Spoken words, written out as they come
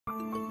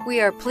We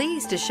are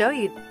pleased to show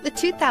you the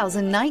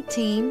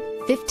 2019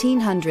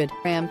 1500.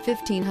 Ram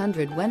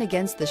 1500 went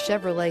against the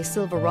Chevrolet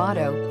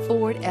Silverado,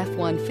 Ford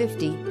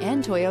F-150,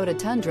 and Toyota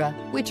Tundra,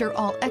 which are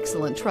all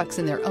excellent trucks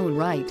in their own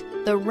right.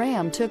 The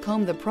Ram took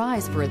home the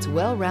prize for its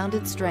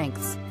well-rounded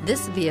strengths.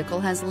 This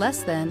vehicle has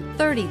less than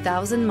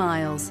 30,000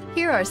 miles.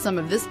 Here are some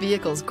of this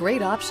vehicle's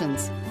great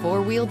options: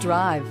 four-wheel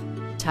drive,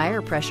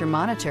 tire pressure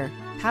monitor,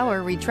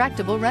 power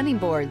retractable running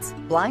boards,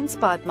 blind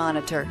spot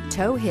monitor,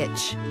 tow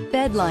hitch,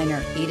 bed liner,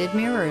 heated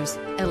mirrors,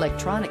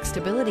 electronic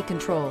stability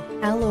control,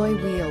 alloy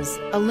wheels,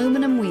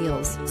 aluminum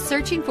wheels.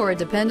 Searching for a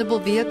dependable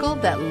vehicle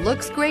that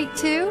looks great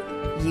too?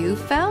 You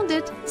found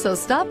it, so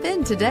stop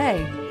in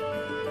today.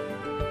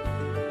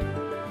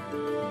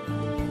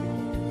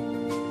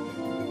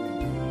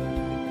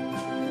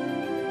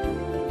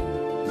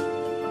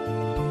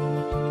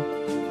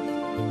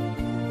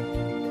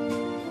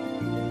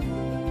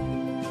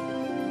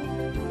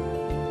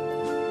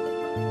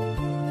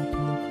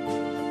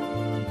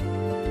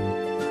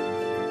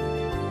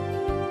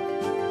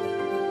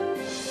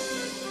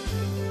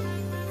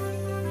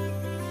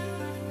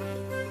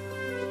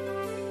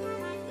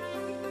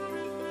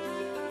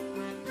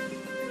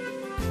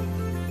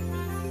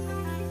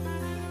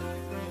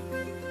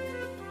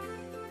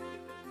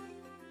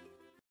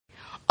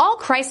 All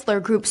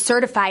Chrysler Group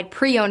certified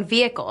pre-owned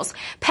vehicles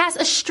pass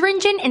a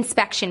stringent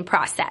inspection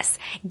process,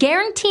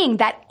 guaranteeing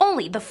that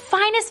only the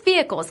finest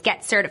vehicles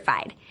get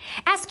certified.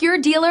 Ask your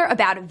dealer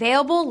about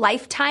available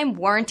lifetime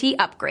warranty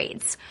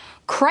upgrades.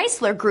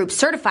 Chrysler Group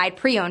certified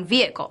pre-owned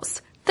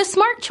vehicles, the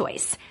smart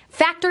choice,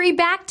 factory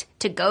backed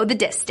to go the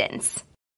distance.